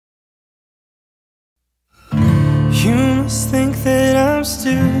must think that I'm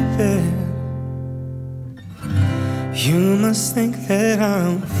stupid. You must think that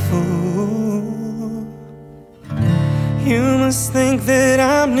I'm a fool. You must think that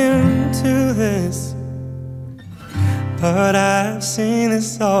I'm new to this, but I've seen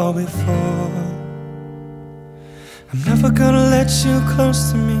this all before. I'm never gonna let you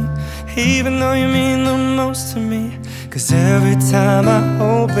close to me, even though you mean the most to me. 'Cause every time I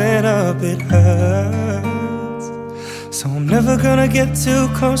open up it hurts. So I'm never gonna get too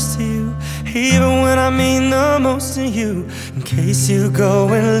close to you, even when I mean the most to you, in case you go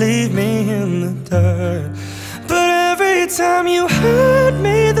and leave me in the dirt. But every time you hurt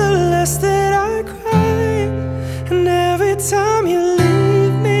me, the less that I cry. And every time you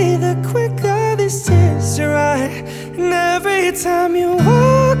leave me, the quicker these tears dry. And every time you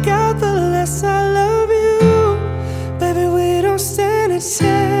walk out, the less I love you. Baby, we don't stand a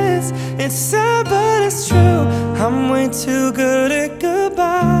chance. It's sad, but it's true. I'm way too good at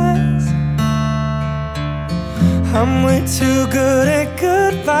goodbyes. I'm way too good at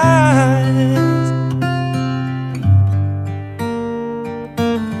goodbyes.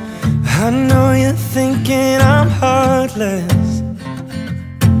 I know you're thinking I'm heartless.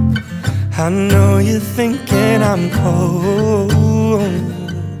 I know you're thinking I'm cold,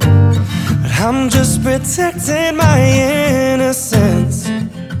 but I'm just protecting my innocence.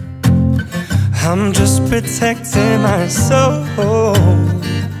 I'm just protecting my soul.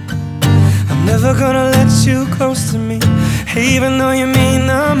 I'm never gonna let you close to me, even though you mean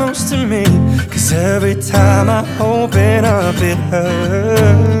the most to me. 'Cause every time I open up it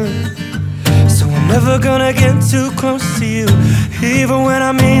hurts. So I'm never gonna get too close to you, even when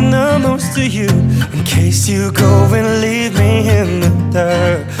I mean the most to you, in case you go and leave me in the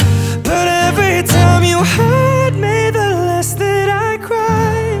dirt. But every time you hurt me, the less that I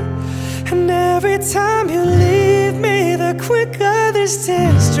cry. And every time you leave me, the quicker these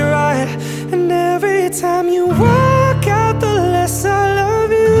tears dry. And every time you walk out, the less I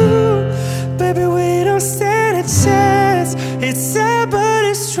love you. Baby, we don't stand a chance. It's sad, but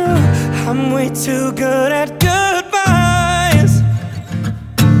it's true. I'm way too good at goodbyes.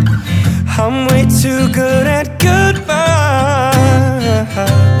 I'm way too good at goodbyes.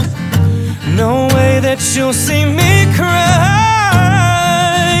 No way that you'll see me cry.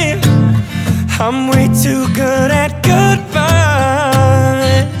 I'm way too good at goodbyes.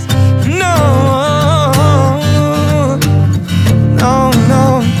 No, no, no,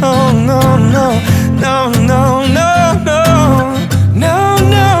 no, no, no, no, no, no, no, no,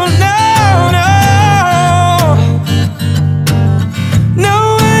 no, no, no. No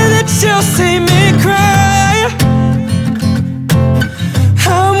way that you'll see me cry.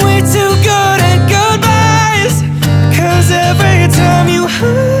 I'm way too good at goodbyes. 'Cause every time you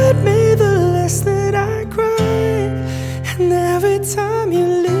hurt me, the less that I cry. And every time you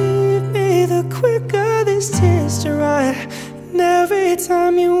leave me, the quicker these tears dry. And every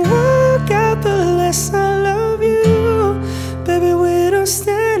time you walk out, the less I love you. Baby, we don't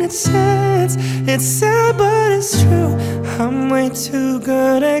stand a chance. It's sad, but it's true. I'm way too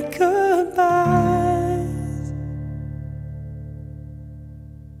good at goodbye.